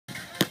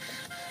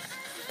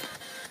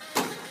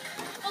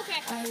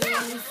Are you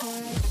ready for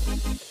it?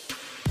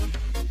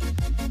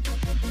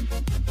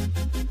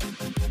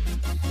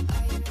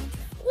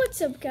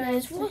 What's up,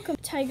 guys? Welcome,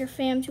 Tiger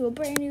Fam, to a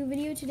brand new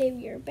video. Today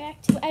we are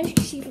back to, as you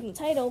can see from the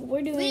title,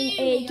 we're doing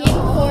a game of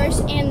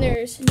H.O.R.S.E, and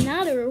there's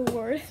not a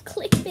reward.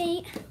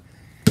 Clickbait.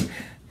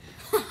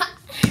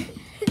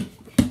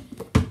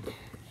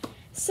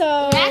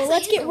 So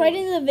let's get right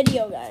into the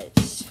video,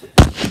 guys.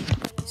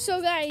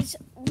 So guys,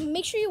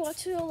 make sure you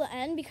watch till the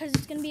end because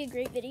it's gonna be a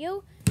great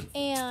video.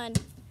 And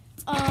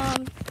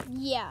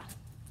yeah.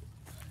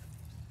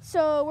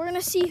 So we're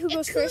gonna see who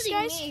goes first,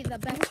 guys.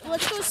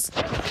 Let's go see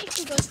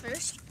who goes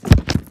first.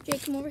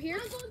 Jake, come over here.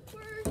 I'm going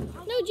first.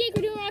 No, Jake,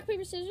 we're doing rock,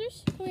 paper,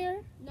 scissors. Come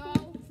here. No.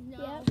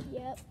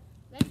 Yep.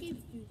 That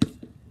keeps you.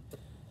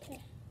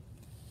 Okay.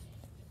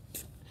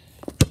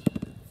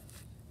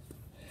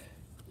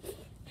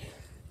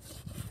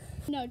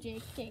 No,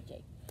 Jake.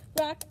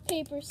 Rock,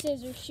 paper,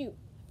 scissors, shoot.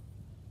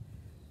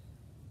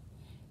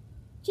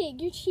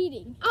 Jake, you're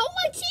cheating. Oh,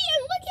 my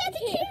cheating! Look at the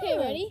camera. Okay,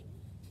 ready?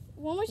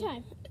 One more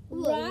time.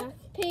 Rock,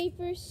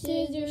 paper,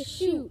 scissors,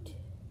 shoot.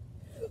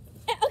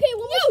 Okay,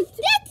 one more. No,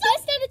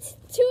 Best out of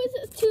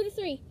two to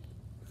three.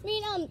 I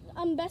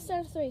mean, best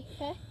out of three.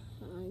 Okay.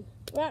 Fine.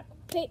 Rock,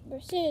 paper,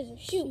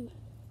 scissors, shoot.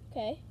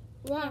 Okay.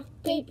 Rock,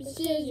 paper,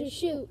 scissors,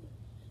 shoot.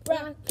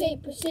 Rock,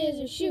 paper,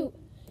 scissors, shoot.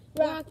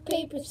 Rock,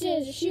 paper,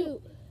 scissors, shoot.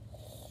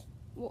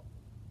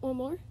 One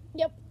more.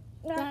 Yep.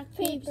 Rock,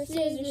 paper,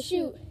 scissors,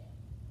 shoot.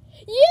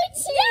 You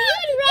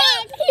Good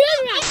rock.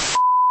 Good rock.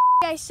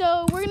 Guys,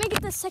 so we're gonna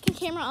get the second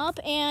camera up,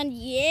 and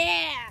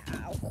yeah.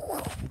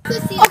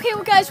 Okay,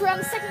 well, guys, we're on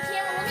the second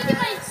camera. Let me get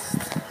my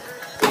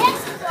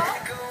basketball.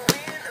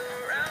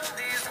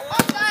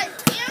 Oh, guys,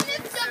 and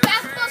if the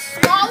basketball's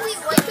small, we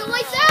like it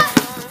like that.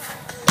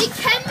 It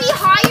can be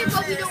higher,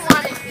 but we don't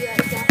want it to be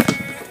like that.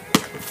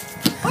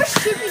 Or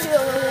should we do a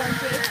little one,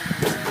 Jake?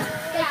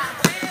 Yeah.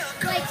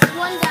 Like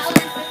 $1.50.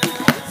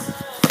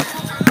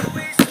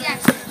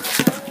 Yes.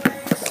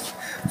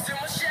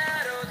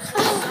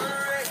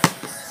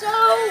 So,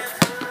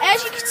 as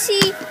you can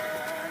see,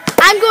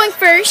 I'm going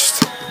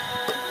first.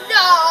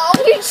 No.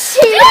 You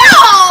cheated.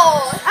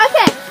 No.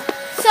 Okay,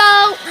 so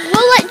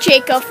we'll let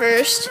Jake go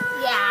first.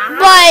 Yeah.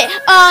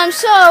 But,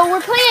 so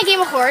we're playing a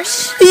game of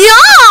H.O.R.S.E.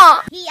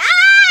 Yeah. Yeah.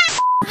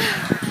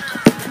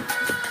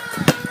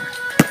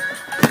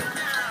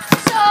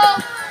 So,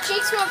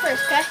 Jake's going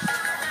first, okay?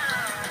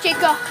 Jake,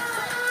 go.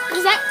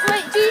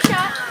 Wait, do your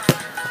shot.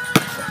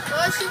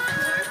 Let's shoot from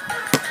here.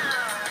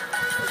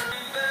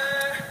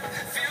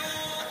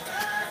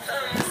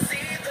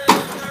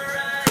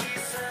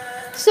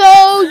 So,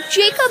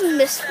 Jacob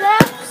missed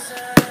that.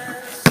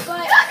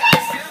 But,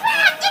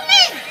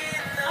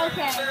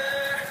 okay.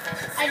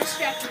 I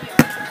distracted you.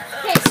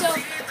 Okay, so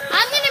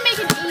I'm going to make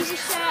an easy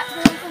shot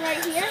going from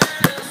right here.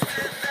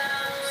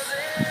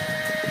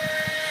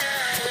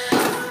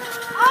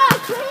 Oh,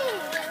 Jake!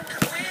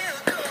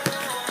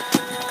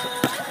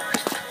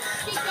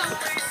 Jake, go.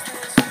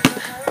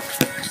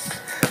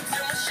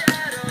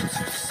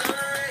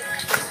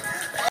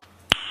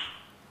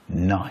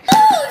 Nice.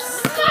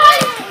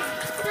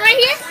 Right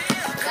here?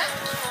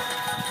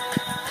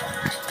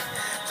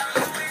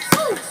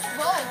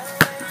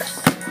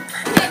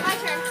 Okay, my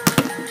turn.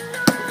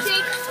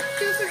 Jake,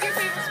 choose your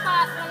favorite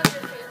spot. One of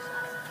your favorite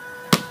spots.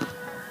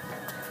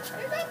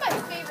 Where's my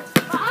favorite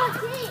spot? Oh,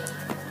 Jake.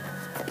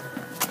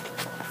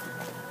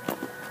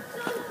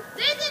 So,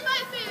 this is my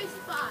favorite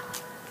spot.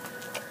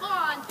 Hold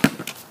on.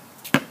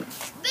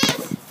 This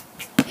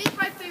is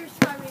my favorite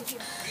spot right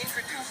here.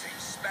 Introducing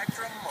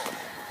Spectrum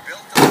Mobile,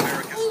 built on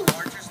America's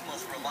largest,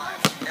 most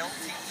reliable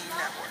LTE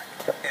network,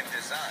 and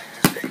designed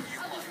to save you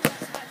money.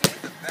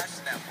 With the best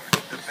network,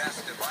 the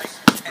best device,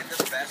 and the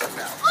best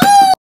value.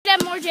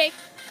 Have more, Jake.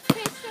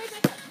 Okay, start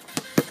back up.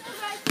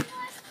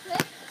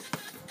 Click.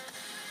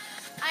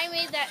 I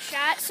made that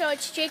shot, so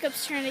it's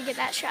Jacob's turn to get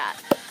that shot.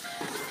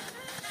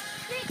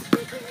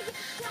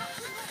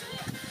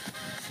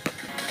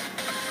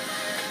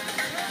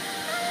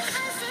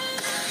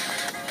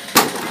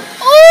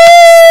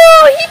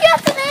 Oh, he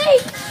got the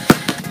nade.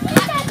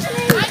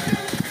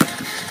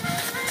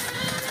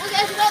 Well,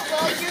 guess what,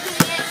 Will? You're going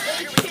to get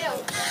H.O.R.S.E.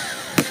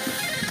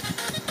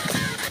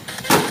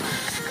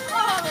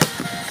 Oh,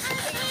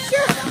 are you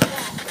sure about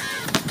that?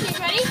 Okay,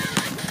 ready?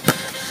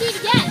 Shoot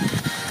again.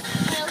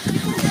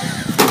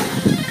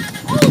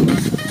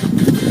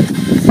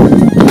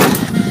 Oh.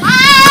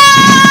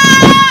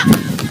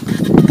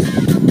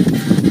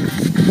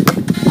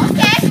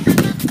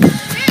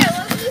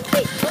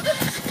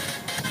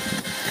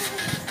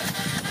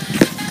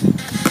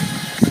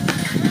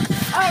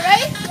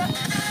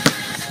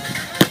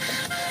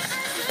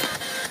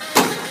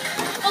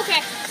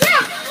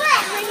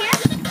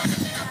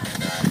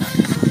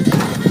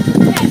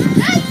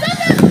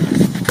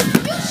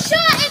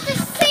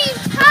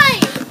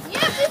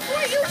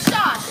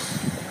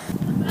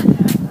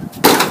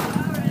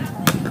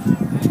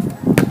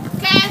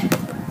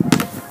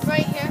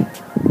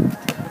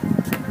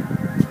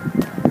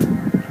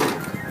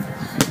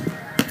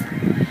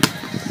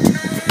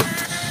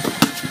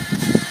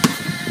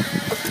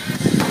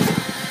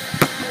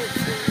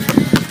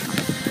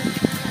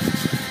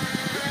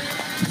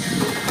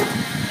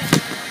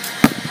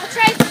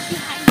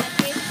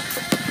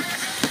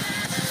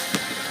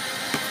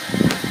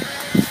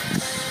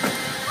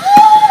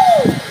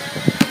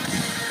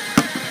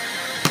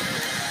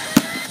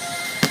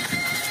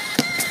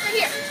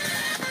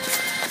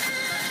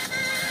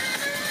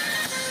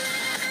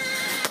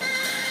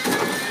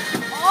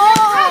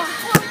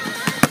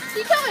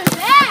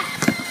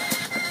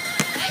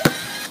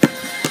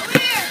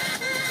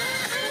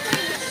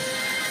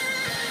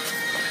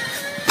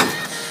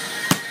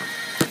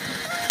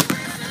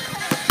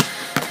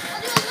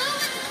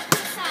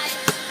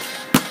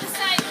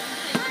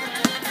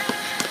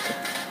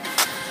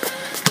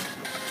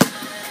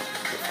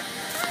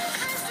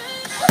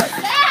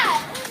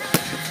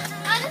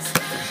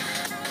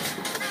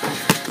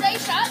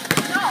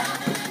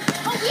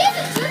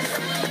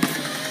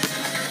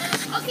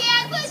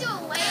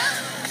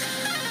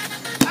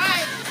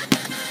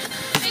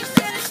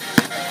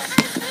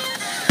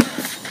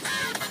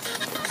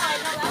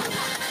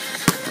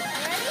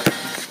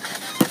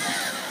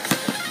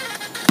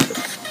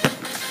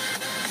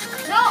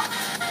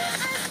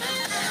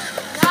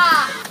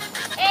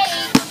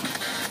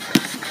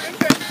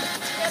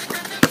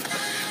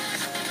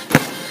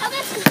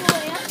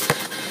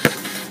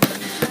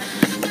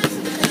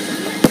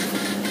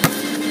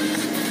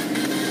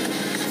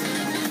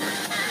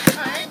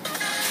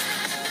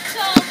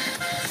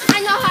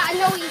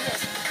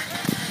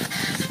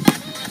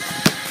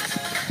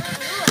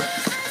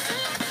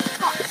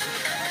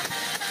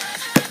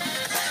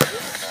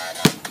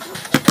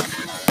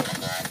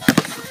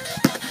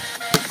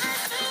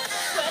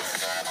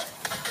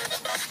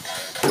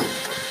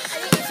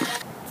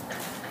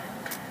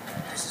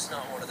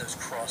 Toyota's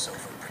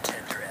crossover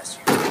pretender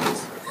SUVs.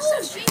 This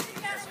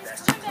SUV has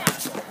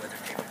best-in-class all-weather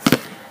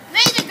capability.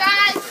 Made it,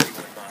 guys.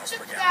 31 miles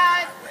per gallon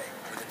Subscribe. highway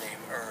with a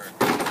name earned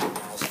by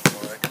miles of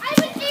blood. I'm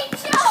an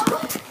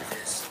H.O.R.S.E.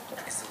 This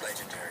is the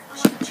legendary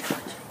Jeep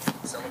Cherokee.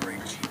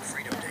 Celebrate Jeep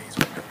Freedom Days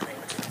with no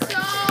payment to the So,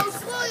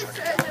 slowly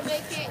starting to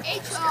make it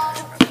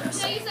H.O.R.S.E.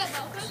 Can I use that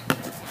welcome?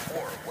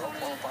 Or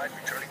well-qualified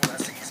returning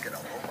lessees get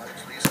a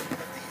low-mileage lease on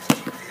one of these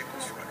Jeep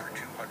vehicles for under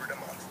 $200 a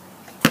month.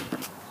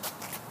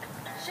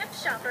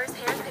 Shift shoppers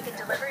handpick and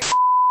deliver.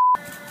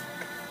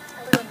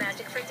 A little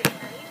magic for date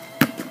night.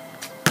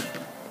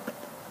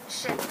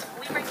 Shift.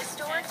 We bring the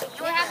store to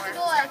your We have to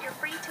door. go Start up. your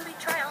free 2-week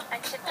trial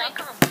at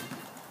shift.com.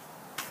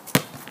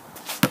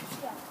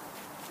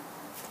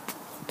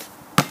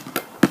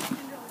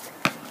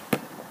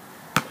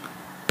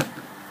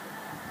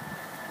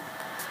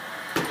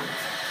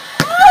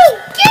 Oh,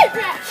 get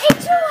that!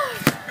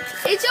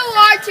 H.O.R.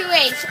 H.O.R. to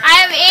H. I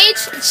have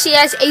H. She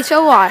has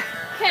H.O.R.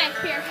 Okay,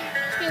 here.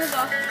 Here we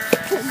go.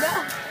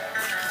 No.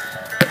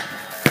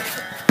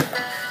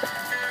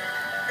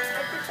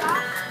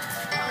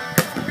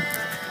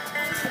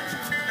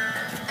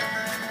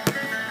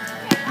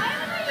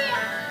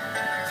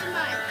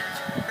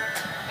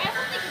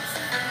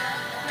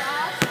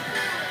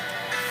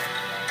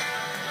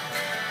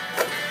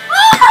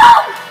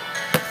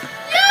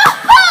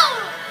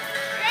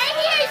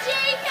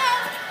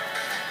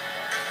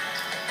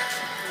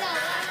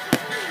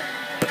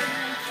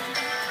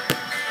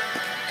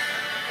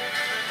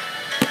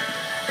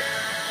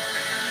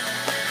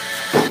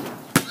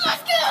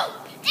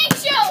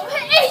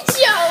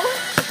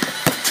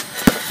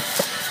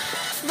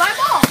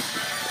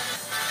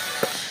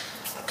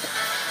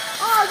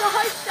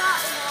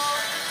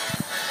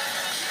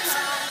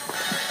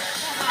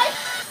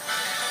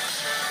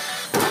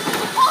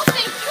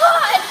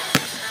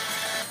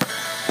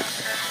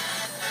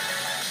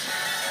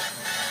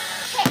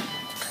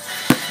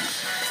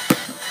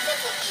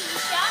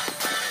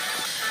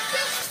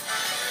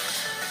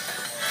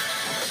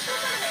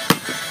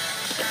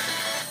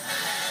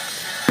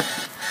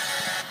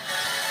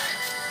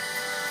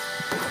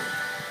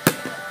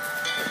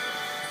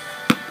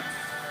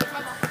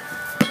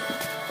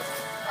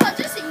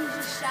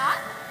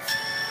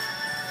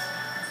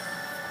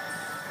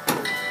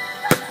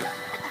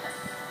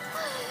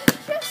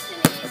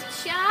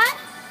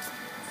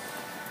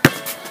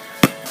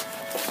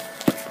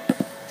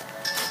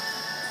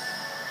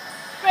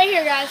 Right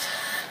here, guys.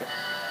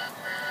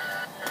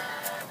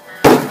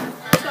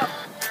 Let's go.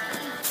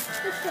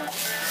 Let's go.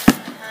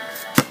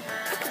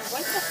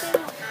 Wipe that thing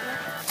off.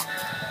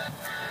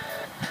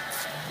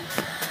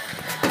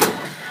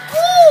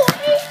 Ooh,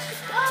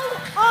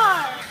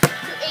 H.O.R.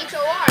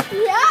 H.O.R.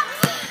 Yeah.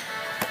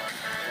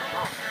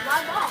 My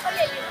ball. Oh,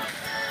 yeah, you know.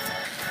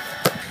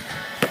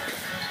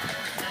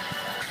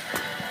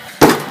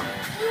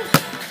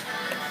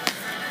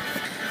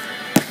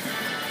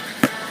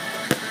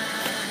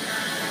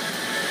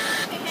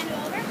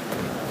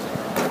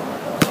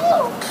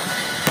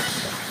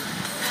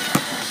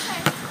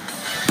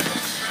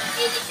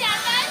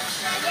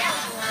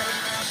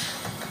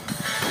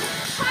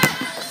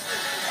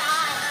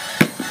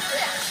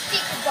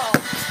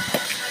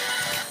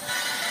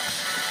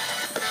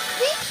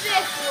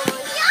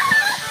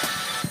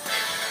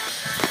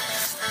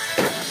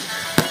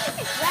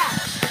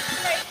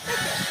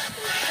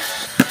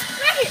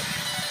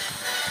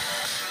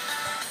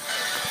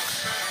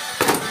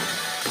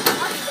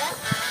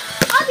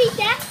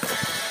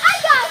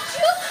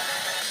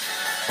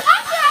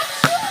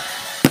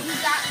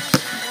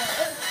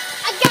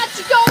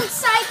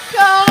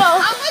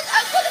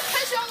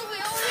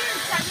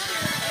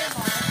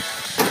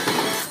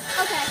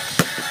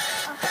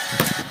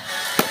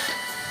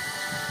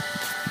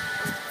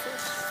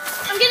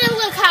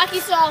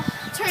 So I'll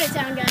turn it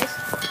down, guys.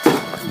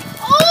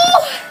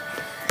 Oh!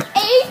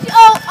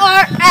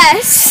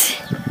 H.O.R.S.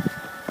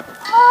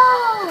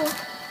 Oh!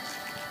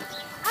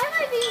 I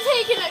might be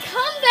making a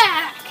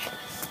comeback.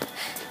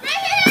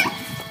 Right here!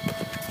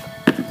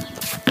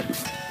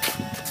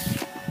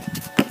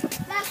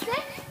 That's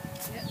it?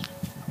 Yep.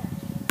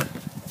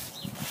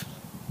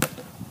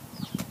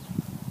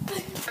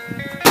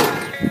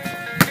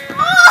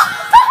 Oh!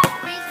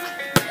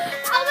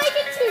 I'll make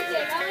it too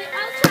big.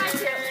 I'll try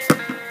to.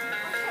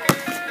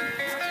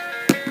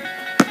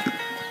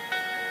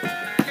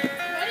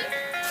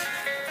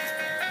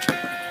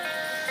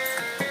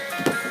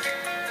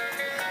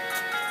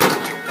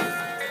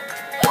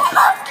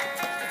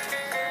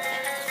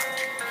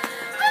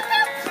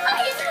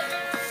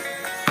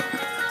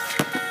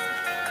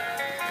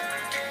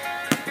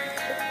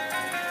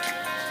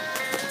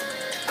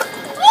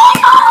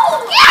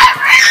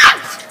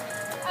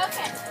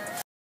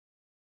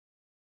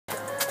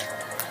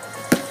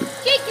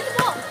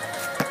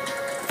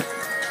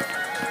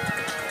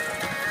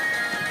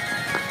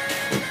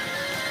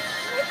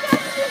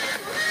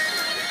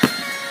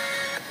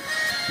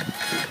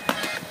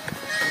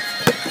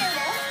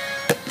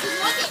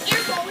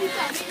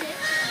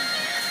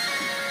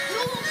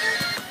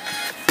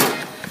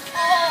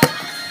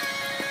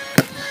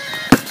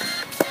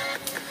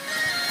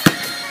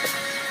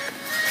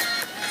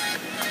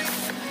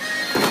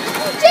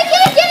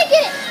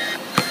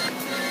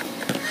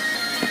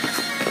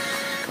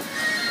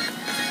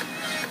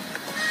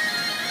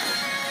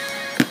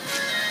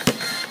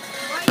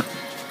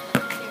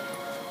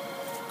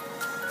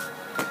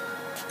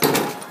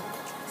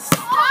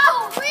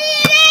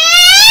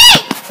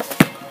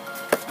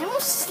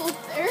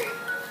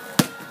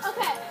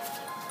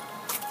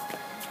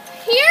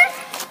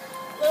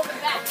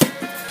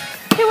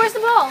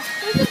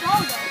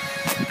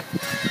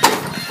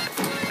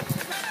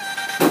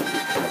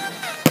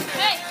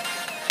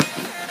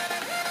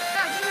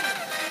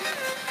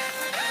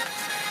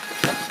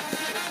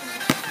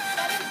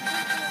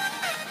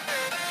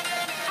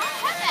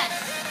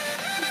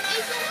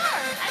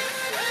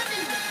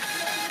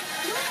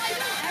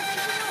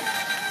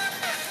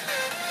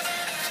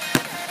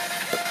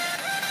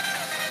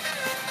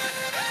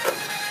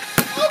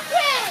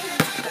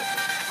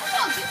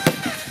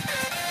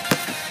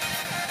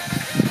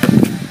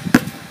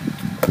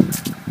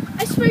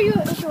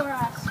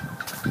 H.O.R.S.E.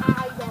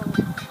 I don't.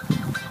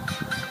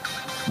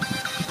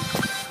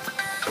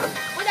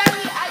 Whatever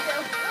I do.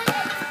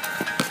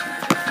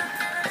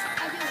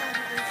 I do want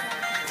to do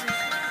something.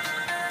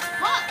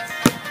 What?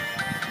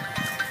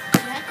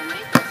 You have to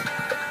make this.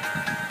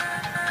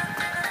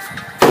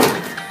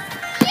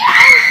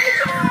 Yes!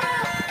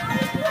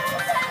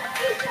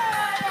 H.O.R.S.E.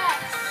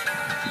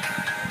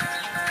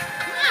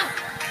 Come on.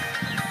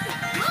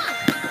 Come on.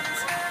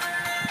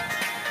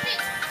 Hey,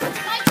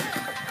 like this.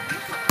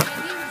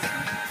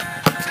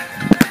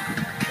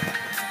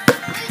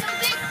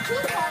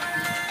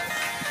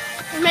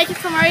 We're making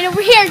some right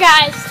over here,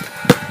 guys.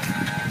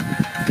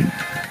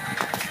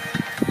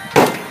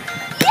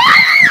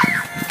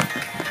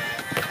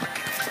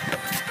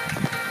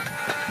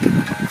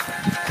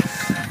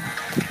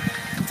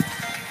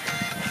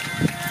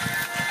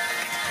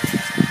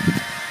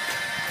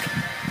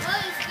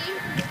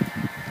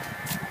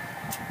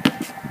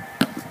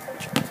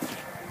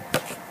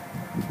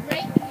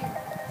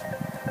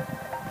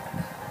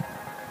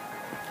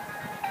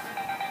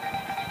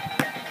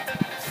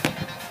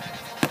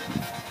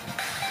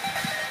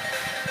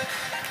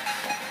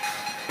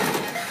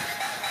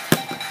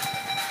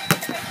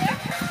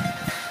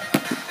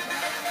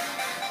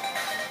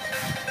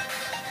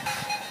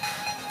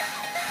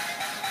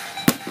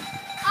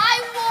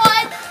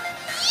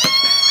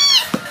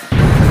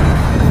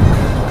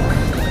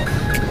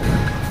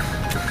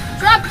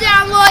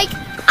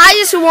 I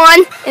just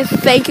won, and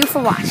thank you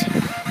for watching.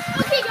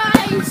 Okay,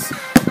 guys.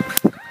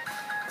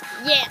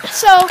 Yeah,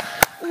 so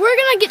we're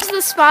gonna get to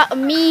the spot of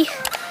me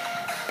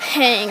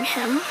paying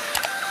him.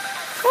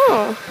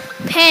 Oh.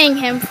 Paying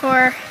him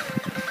for.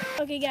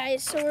 Okay,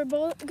 guys, so we're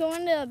both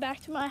going back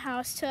to my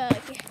house to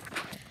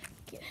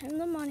get him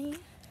the money.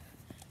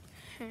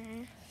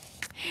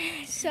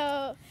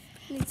 So.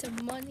 Need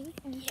some money.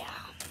 Yeah.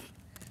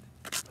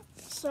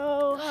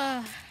 So.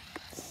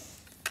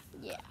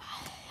 Yeah.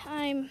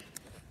 I'm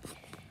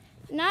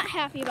not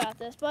happy about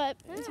this, but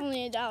it's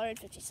only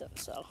 $1.50,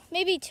 so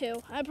maybe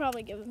 $2. I'd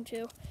probably give him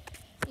 $2.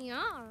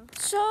 Yeah.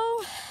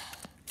 So,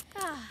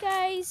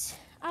 guys,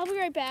 I'll be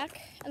right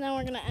back, and then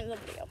we're gonna end the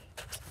video.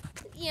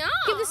 Yeah.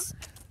 Give this.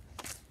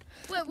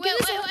 Wait.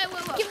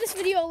 Give this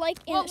video a like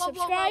and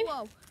subscribe.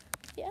 Whoa.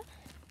 Yeah.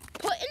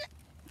 Put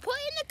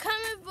in the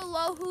comment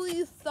below who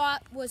you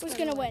thought was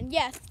gonna win.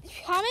 Yes.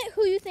 Comment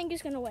who you think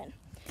is gonna win.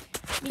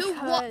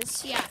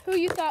 Because who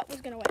you thought was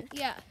gonna win.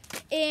 Yeah.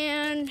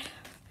 And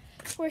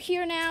we're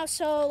here now,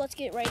 so let's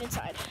get right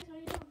inside.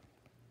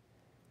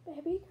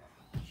 Baby girl.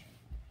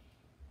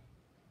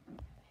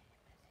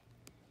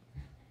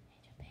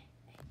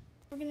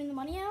 We're getting the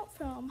money out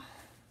from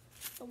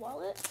the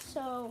wallet,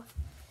 so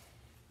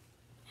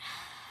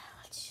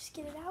let's just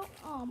get it out.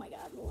 Oh my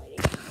god, the lighting.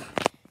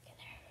 Get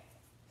there.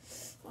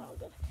 Oh,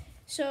 good.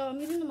 So I'm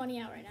getting the money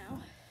out right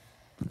now.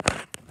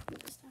 Move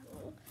this down a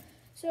little.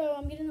 So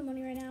I'm getting the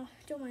money right now.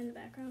 Don't mind the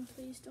background,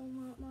 please.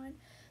 Don't mind.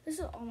 This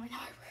is all my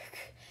hard work.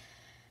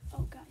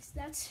 Oh, guys,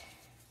 that's.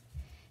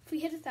 If we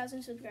hit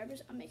 1,000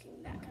 subscribers, I'm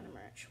making that kind of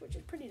merch, which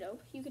is pretty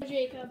dope. You could,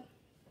 Jacob,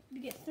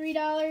 you get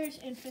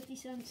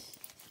 $3.50.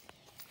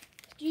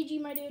 GG,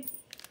 my dude.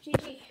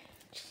 GG.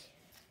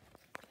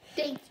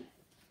 Thank you.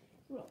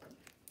 You're welcome.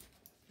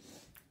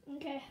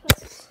 Okay,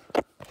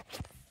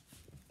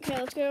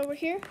 let's go over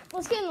here.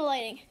 Let's get in the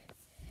lighting.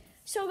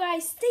 So,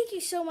 guys, thank you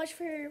so much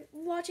for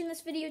watching this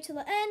video to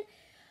the end.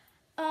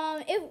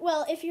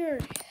 If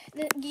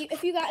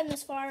you gotten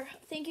this far,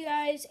 thank you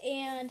guys,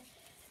 and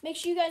make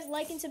sure you guys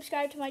like and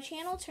subscribe to my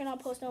channel, turn on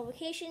post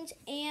notifications,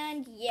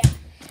 and yeah.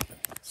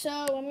 So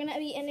I'm gonna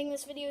be ending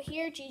this video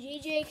here.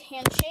 GG Jake,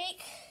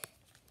 handshake,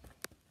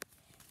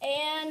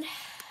 and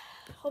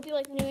hope you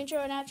like the new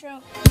intro and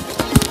outro.